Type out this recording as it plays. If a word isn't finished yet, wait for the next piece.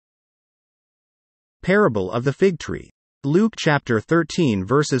Parable of the fig tree. Luke chapter 13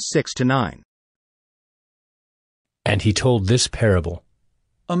 verses 6 to 9. And he told this parable.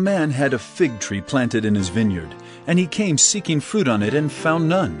 A man had a fig tree planted in his vineyard, and he came seeking fruit on it and found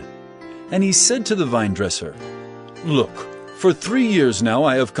none. And he said to the vine dresser, "Look, for 3 years now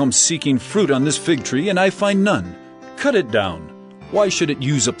I have come seeking fruit on this fig tree, and I find none. Cut it down. Why should it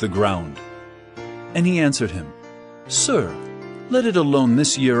use up the ground?" And he answered him, "Sir, let it alone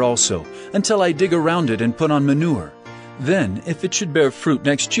this year also, until I dig around it and put on manure. Then, if it should bear fruit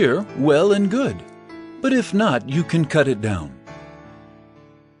next year, well and good. But if not, you can cut it down."